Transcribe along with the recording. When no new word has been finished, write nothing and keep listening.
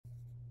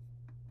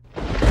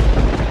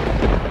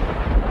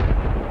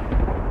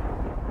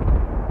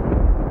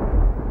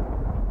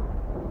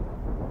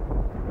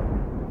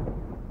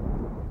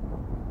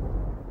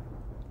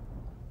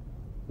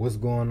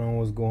what's going on?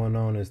 What's going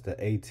on? It's the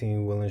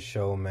 18 Willing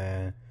Show,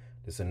 man.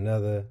 It's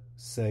another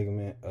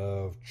segment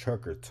of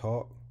Trucker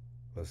Talk.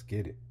 Let's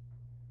get it.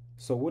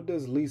 So what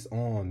does lease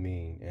on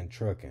mean in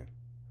trucking?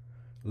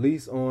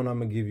 Lease on, I'm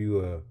going to give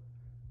you a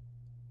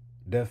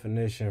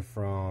definition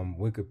from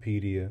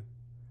Wikipedia.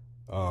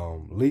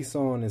 Lease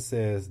on, it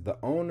says the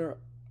owner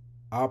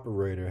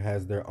operator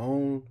has their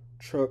own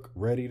truck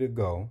ready to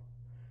go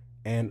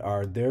and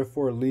are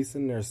therefore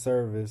leasing their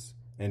service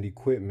and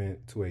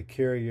equipment to a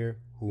carrier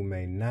who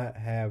may not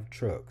have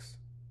trucks.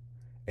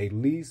 A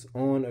lease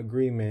on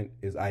agreement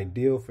is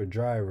ideal for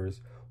drivers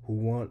who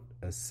want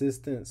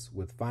assistance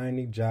with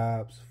finding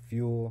jobs,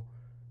 fuel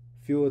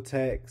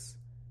tax,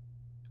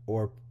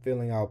 or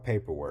filling out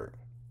paperwork.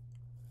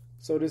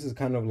 So this is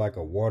kind of like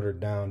a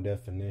watered down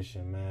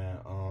definition, man.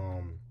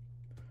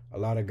 A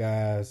lot of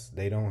guys,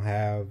 they don't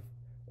have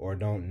or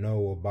don't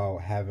know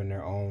about having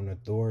their own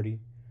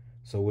authority.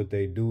 So what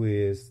they do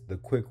is, the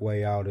quick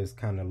way out is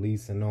kind of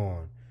leasing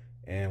on.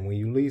 And when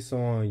you lease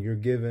on, you're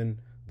giving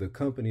the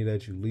company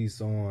that you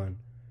lease on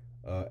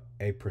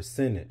a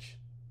percentage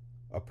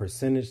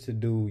to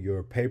do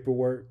your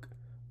paperwork,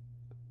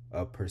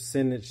 a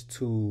percentage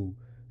to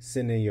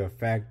send in your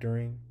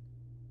factoring,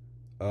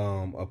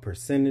 a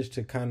percentage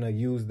to kind of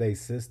use their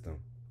system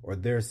or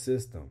their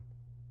system.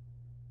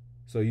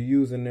 So you're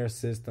using their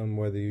system,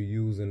 whether you're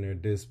using their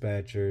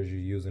dispatchers, you're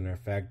using their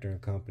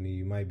factoring company,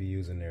 you might be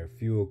using their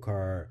fuel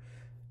card.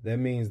 That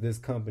means this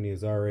company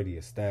is already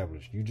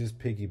established. You're just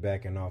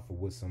piggybacking off of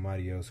what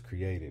somebody else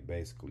created,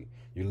 basically.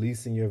 You're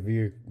leasing your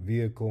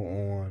vehicle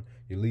on,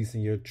 you're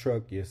leasing your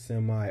truck, your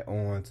semi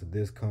on to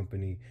this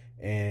company,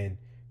 and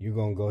you're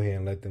going to go ahead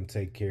and let them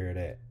take care of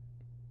that.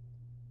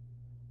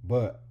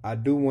 But I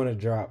do want to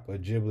drop a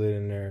giblet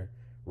in there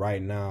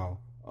right now.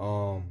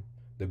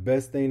 The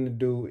best thing to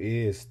do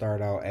is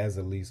start out as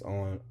a lease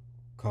on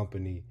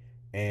company,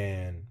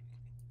 the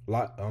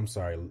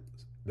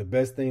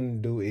best thing to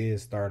do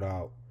is start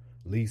out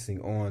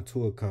leasing on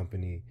to a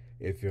company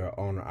if you're an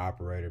owner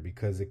operator,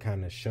 because it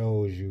kind of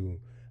shows you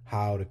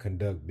how to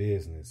conduct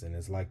business, and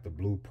it's like the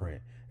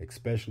blueprint,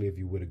 especially if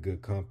you're with a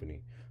good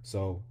company.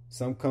 So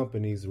some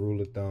companies,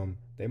 rule of thumb,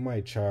 they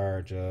might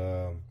charge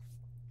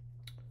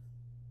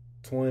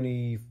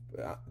 20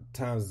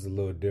 times is a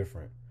little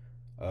different.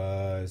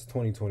 It's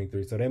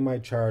 2023, so they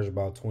might charge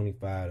about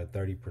 25 to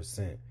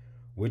 30%,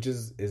 which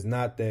is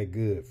not that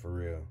good for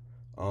real.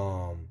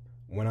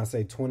 When I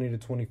say 20 to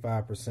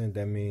 25%,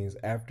 that means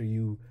after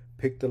you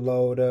pick the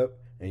load up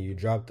and you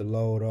drop the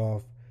load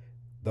off,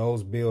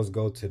 those bills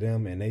go to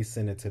them and they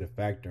send it to the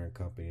factoring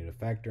company. The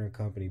factoring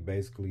company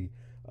basically,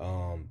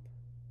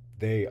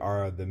 they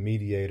are the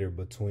mediator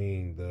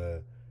between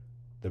the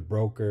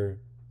broker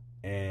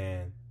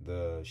and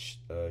the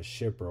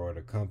shipper or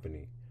the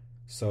company.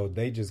 So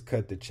they just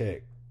cut the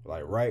check.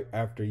 Like right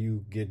after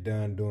you get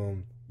done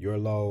doing your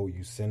load,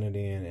 you send it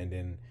in, and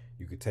then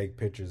you could take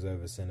pictures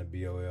of it, send a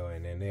BOL,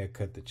 and then they'll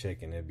cut the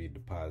check and it'll be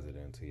deposited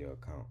into your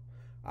account.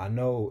 I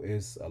know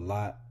it's a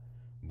lot,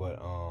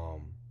 but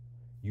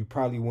you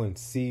probably wouldn't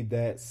see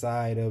that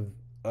side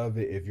of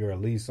it. If you're a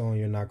lease on,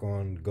 you're not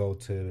going to go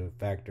to the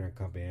factoring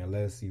company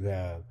unless you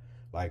have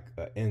like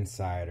an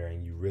insider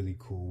and you really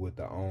cool with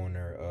the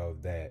owner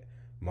of that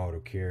motor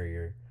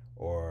carrier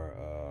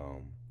or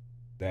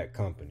that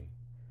company.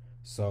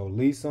 So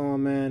lease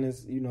on, man,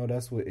 is,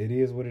 that's what it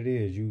is. What it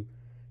is, you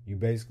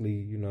basically,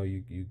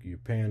 you're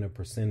paying a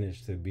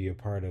percentage to be a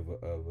part of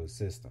a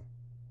system.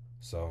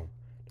 So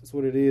that's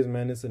what it is,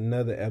 man. It's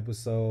another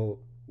episode.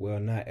 Well,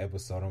 not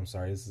episode. I'm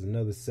sorry. This is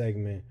another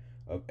segment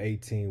of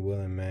 18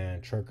 Willing,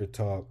 man. Trucker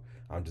Talk.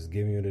 I'm just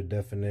giving you the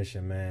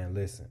definition, man.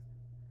 Listen,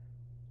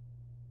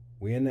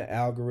 we in the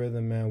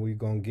algorithm, man. We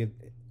gonna get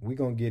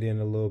in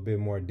a little bit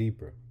more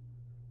deeper.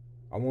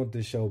 I want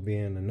this show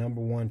being the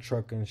number one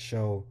trucking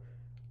show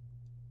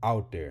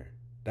out there.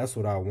 That's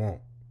what I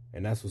want.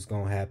 And that's what's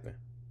going to happen.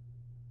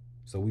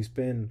 So we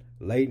spend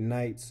late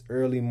nights,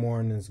 early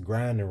mornings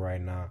grinding right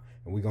now.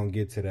 And we're going to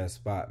get to that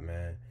spot,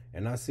 man.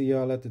 And I see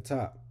y'all at the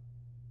top.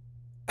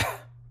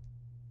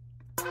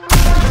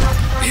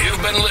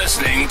 You've been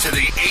listening to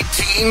the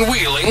 18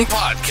 Wheeling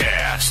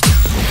Podcast.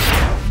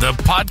 The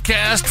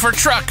podcast for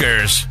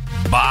truckers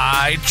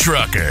by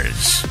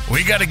truckers.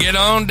 We got to get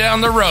on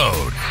down the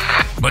road.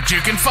 But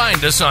you can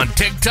find us on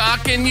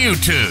TikTok and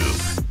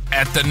YouTube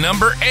at the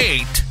number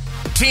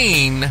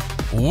 18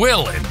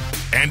 Willin',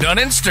 and on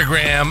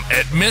Instagram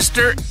at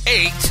Mr.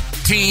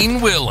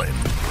 18 Willin'.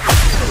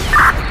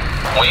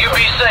 Will you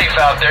be safe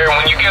out there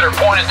when you get her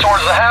pointed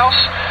towards the house?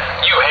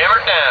 You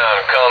hammer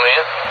down, come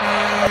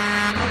in.